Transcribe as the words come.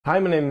Hi,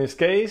 my name is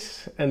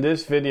Kees and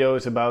this video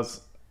is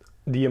about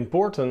the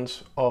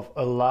importance of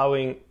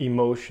allowing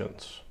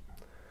emotions.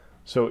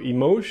 So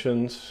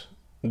emotions,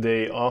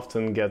 they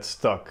often get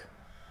stuck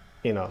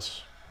in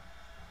us.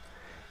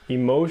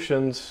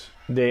 Emotions,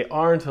 they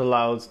aren't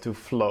allowed to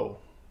flow.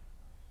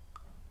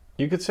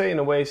 You could say in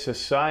a way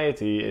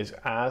society is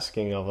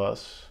asking of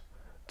us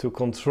to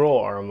control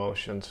our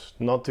emotions,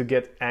 not to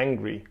get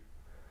angry,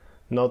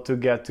 not to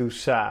get too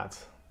sad,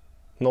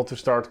 not to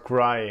start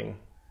crying.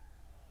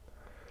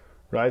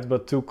 Right?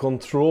 But to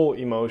control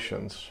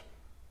emotions.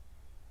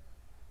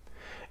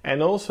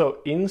 And also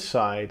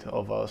inside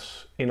of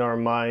us, in our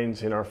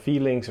minds, in our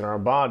feelings, in our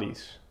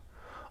bodies,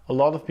 a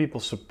lot of people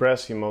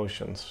suppress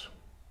emotions.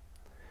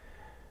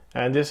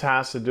 And this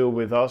has to do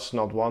with us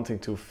not wanting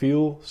to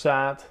feel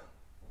sad,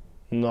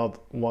 not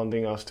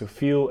wanting us to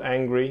feel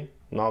angry,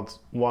 not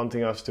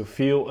wanting us to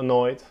feel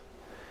annoyed,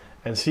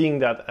 and seeing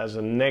that as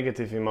a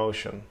negative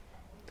emotion.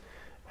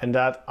 And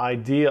that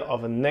idea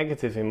of a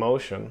negative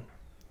emotion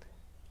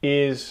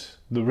is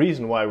the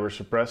reason why we're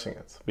suppressing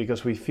it,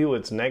 because we feel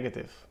it's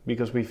negative,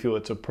 because we feel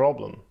it's a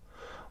problem,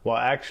 while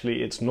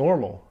actually it's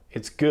normal,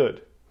 it's good.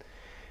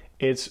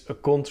 It's a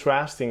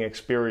contrasting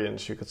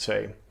experience, you could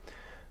say.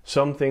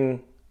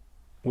 Something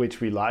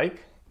which we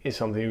like is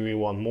something we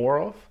want more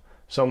of.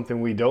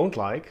 Something we don't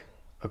like,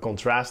 a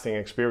contrasting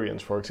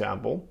experience for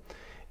example,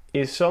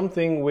 is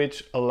something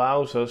which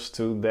allows us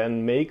to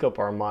then make up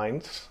our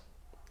minds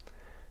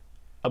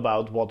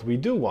about what we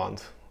do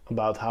want,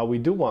 about how we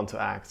do want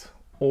to act.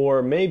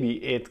 Or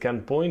maybe it can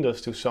point us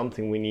to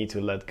something we need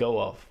to let go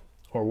of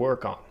or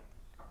work on.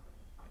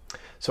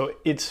 So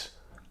it's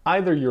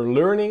either you're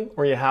learning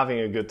or you're having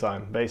a good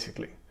time,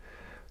 basically.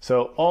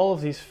 So all of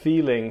these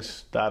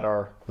feelings that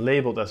are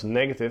labeled as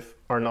negative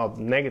are not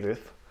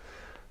negative.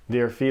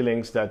 They're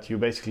feelings that you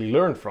basically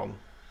learn from.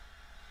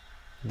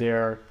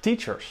 They're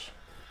teachers.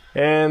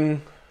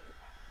 And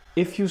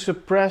if you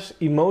suppress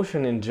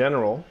emotion in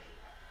general,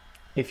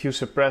 if you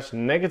suppress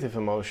negative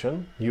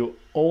emotion, you're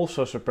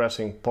also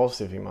suppressing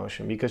positive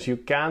emotion, because you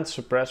can't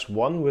suppress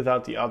one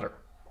without the other.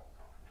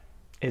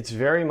 It's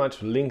very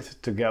much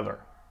linked together.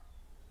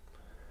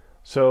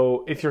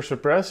 So if you're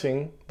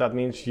suppressing, that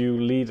means you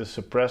lead a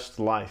suppressed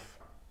life,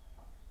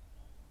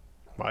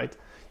 right?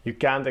 You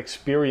can't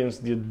experience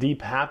the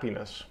deep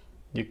happiness.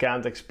 You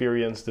can't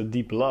experience the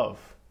deep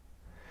love.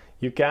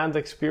 You can't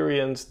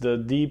experience the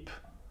deep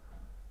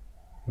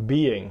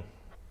being,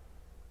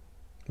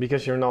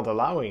 because you're not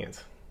allowing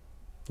it.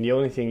 The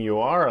only thing you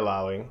are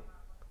allowing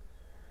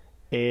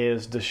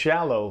is the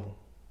shallow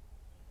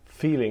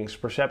feelings,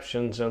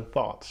 perceptions and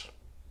thoughts.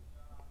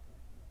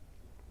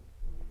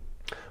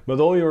 But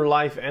all your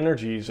life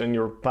energies and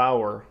your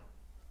power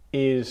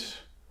is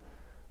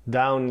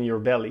down in your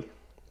belly,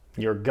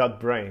 your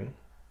gut brain,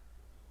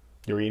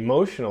 your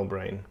emotional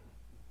brain.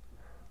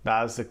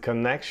 That's the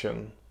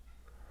connection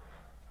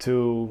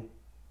to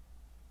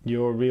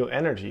your real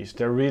energies.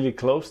 They're really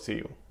close to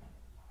you.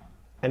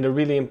 And they're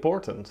really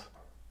important,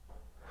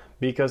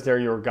 because they're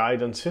your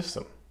guidance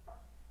system.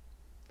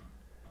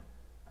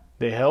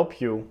 They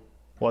help you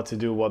what to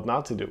do, what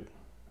not to do.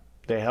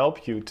 They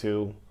help you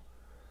to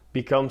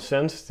become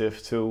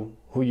sensitive to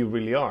who you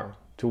really are,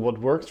 to what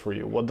works for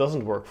you, what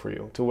doesn't work for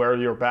you, to where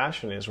your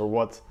passion is or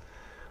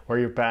where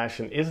your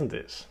passion isn't.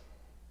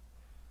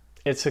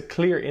 It's a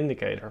clear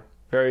indicator,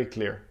 very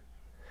clear.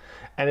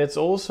 And it's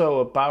also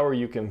a power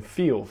you can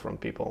feel from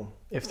people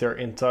if they're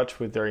in touch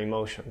with their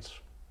emotions.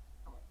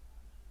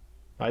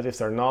 Right? If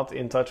they're not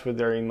in touch with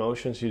their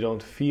emotions, you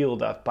don't feel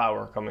that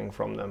power coming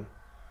from them.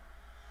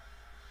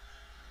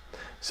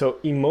 So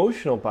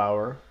emotional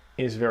power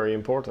is very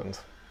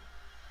important.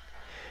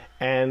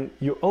 And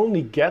you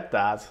only get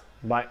that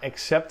by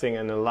accepting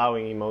and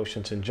allowing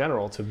emotions in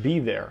general to be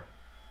there.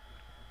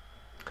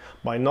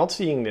 By not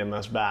seeing them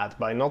as bad,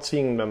 by not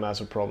seeing them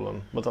as a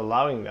problem, but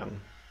allowing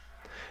them.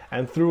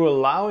 And through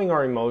allowing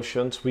our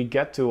emotions, we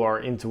get to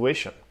our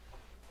intuition.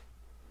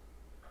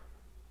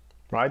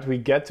 Right? We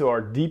get to our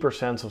deeper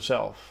sense of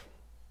self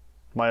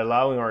by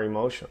allowing our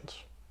emotions.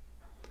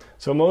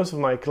 So most of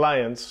my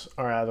clients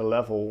are at a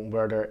level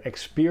where they're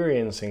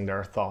experiencing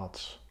their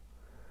thoughts.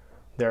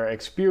 They're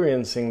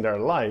experiencing their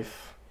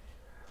life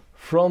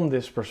from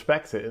this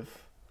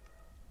perspective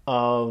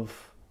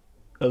of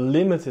a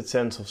limited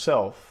sense of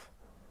self,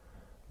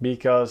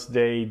 because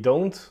they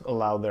don't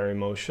allow their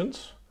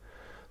emotions.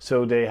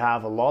 So they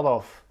have a lot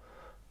of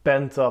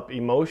pent-up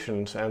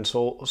emotions and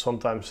so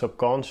sometimes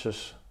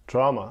subconscious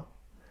trauma.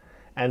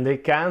 And they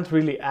can't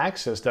really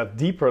access that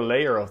deeper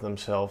layer of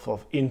themselves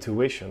of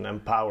intuition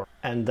and power.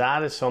 And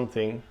that is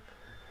something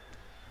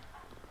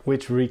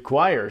which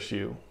requires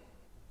you,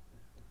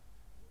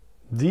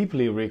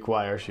 deeply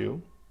requires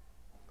you,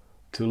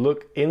 to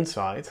look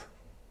inside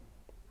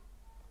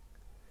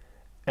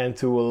and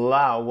to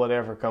allow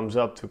whatever comes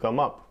up to come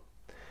up.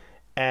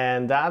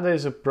 And that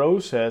is a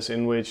process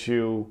in which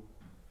you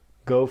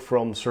go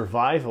from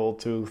survival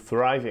to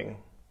thriving.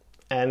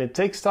 And it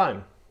takes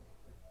time.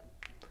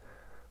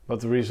 But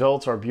the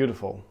results are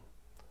beautiful.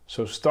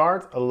 So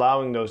start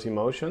allowing those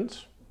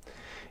emotions.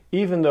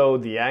 Even though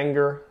the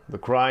anger, the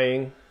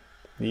crying,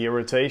 the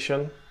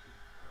irritation,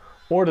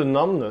 or the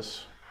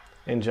numbness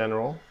in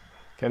general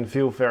can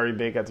feel very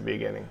big at the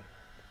beginning.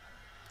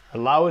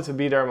 Allow it to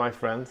be there, my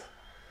friend,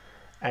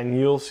 and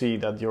you'll see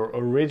that your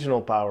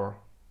original power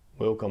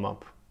will come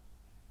up.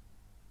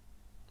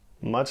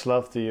 Much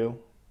love to you.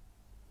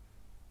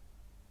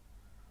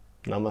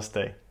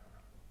 Namaste.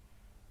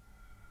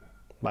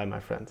 Bye, my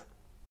friend.